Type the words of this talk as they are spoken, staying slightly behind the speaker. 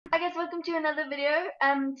guys, welcome to another video.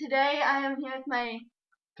 Today I am here with my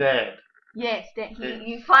Dad. Yes, Dad. Yes.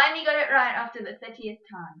 You finally got it right after the 30th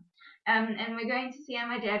time. And we're going to see how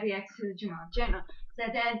my dad reacts to the Jamal journal.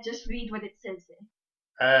 So Dad, just read what it says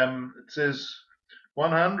there. It says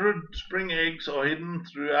 100 spring eggs are hidden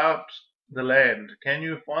throughout the land. Can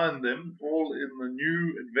you find them all in the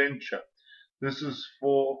new adventure? This is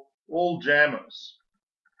for all jammers.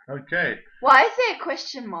 Okay. Why is there a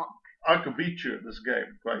question mark? I could beat you at this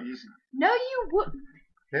game quite easy. No, you wouldn't.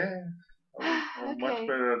 Yeah. I'm Okay. much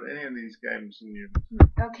better at any of these games than you.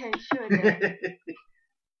 Okay, sure, Dad.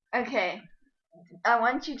 Okay. I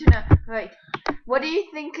want you to know. Wait. What do you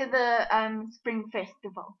think of the Spring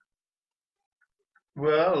Festival?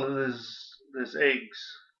 Well, there's eggs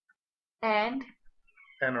And?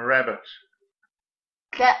 and a rabbit.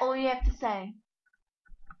 Is that all you have to say?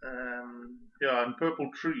 Yeah, and purple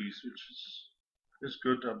trees, which is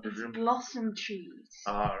good, I presume. It's blossom trees.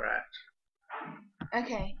 All right.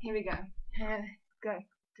 Okay, here we go. Go.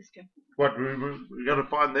 Just go. What, we got to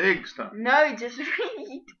find the eggs now? No, just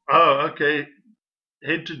read. Oh, okay.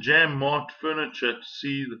 Head to Jam Mart Furniture to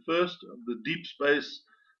see the first of the Deep Space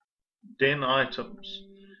Den items.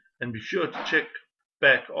 And be sure to check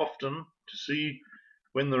back often to see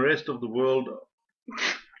when the rest of the world...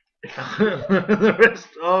 the rest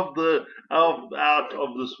of the out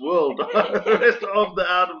of this world. The rest of the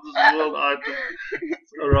out of this world items.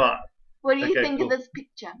 Alright. What do you Okay, think cool. of this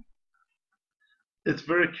picture? It's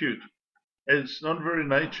very cute. It's not very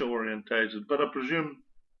nature orientated, but I presume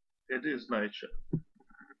it is nature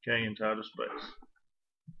going into outer space.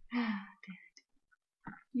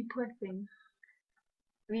 You poor thing.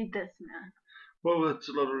 Read this now. Well, that's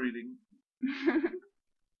a lot of reading.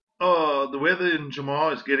 Oh, the weather in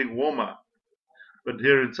Jamma is getting warmer, but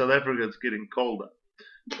here in South Africa it's getting colder.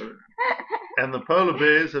 And the polar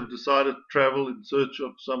bears have decided to travel in search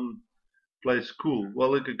of some place cool.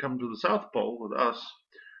 Well, they could come to the South Pole with us.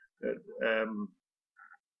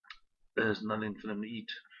 There's nothing for them to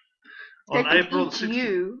eat. They can eat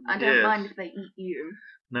you. I don't mind if they eat you.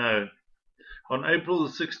 No. On April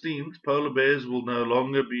the 16th, polar bears will no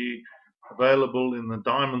longer be available in the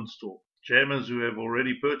diamond store. Jammers who have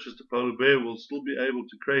already purchased a polar bear will still be able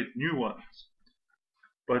to create new ones.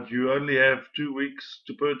 But you only have 2 weeks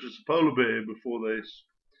to purchase a polar bear before they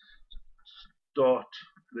start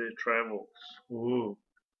their travels. Ooh.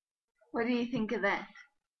 What do you think of that?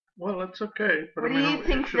 Well, that's okay. But what do you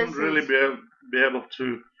think you shouldn't this really is? be able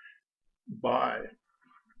to buy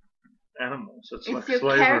animals. That's like your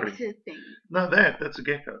slavery. Character thing. No, that's a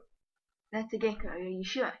gecko. That's a gecko. Are you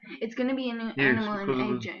sure? It's going to be an animal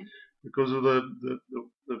in AJ. Because of the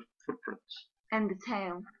footprints. And the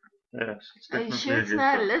tail. Yes. It's Are you sure it's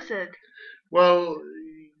not a lizard? Well,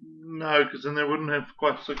 no, because then they wouldn't have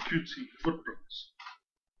quite so cutesy footprints.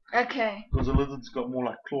 Okay. Because the lizard's got more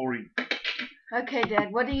like chlorine. Okay,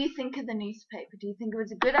 Dad. What do you think of the newspaper? Do you think it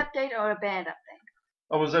was a good update or a bad update?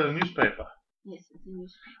 Oh, was that a newspaper? Yes, it's a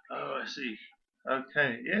newspaper. Oh, I see.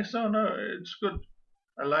 Okay. Yes, oh no, it's good.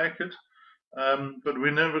 I like it. But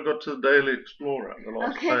we never got to the Daily Explorer, the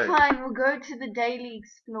last page. Okay, fine. We'll go to the Daily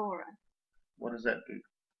Explorer. What does that do?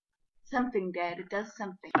 Something, Dad. It does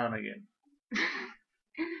something. Down again.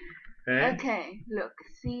 Okay. Okay, look.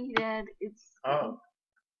 See, Dad, it's... Oh.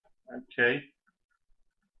 Okay.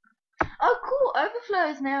 Oh, cool.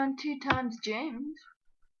 Overflow is now in 2 times gems.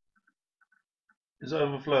 Is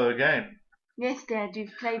Overflow again? Yes, Dad.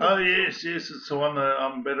 You've played it. Oh, yes. It's the one that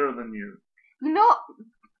I'm better than you. No.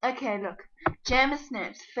 Okay, look. Jamma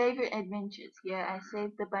Snap's favorite adventures. Yeah, I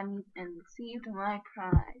saved the bunnies and received my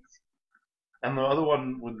prize. And the other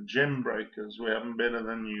one with Gem Breakers, where I'm better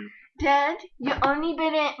than you. Dad, you're only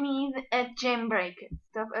better at me at Gem Breakers.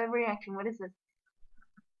 Stop overreacting. What is this?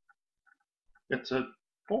 It's a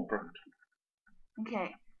paw print.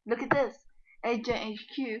 Okay, look at this.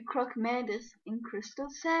 AJHQ Croc Mandus in crystal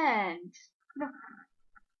sands. Look.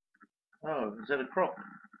 Oh, is that a croc?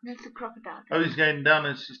 That's a crocodile. Oh, he's going down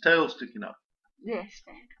and his tail's sticking up. Yes,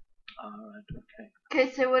 Dad. Alright, okay.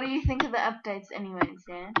 Okay, so what do you think of the updates anyways,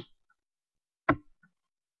 Dad?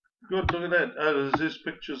 Good, look at that. Oh, there's these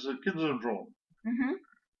pictures that kids have drawn.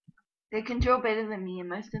 They can draw better than me, and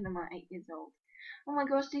most of them are 8 years old. Oh my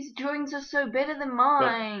gosh, these drawings are so better than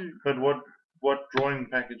mine. But what drawing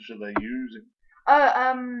package are they using? Oh,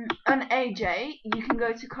 on AJ, you can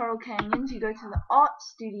go to Coral Canyons, you go to the art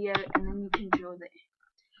studio, and then you can draw there.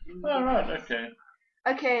 Alright, okay.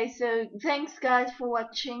 Okay, so thanks guys for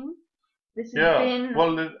watching. This has been...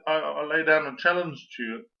 Well, I lay down a challenge to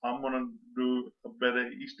you. I'm going to do a better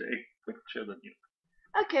Easter egg picture than you.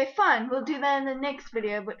 Okay, fine. We'll do that in the next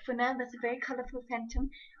video. But for now, that's a very colorful phantom.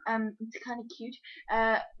 It's kind of cute.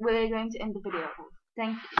 We're going to end the video.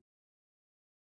 Thank you.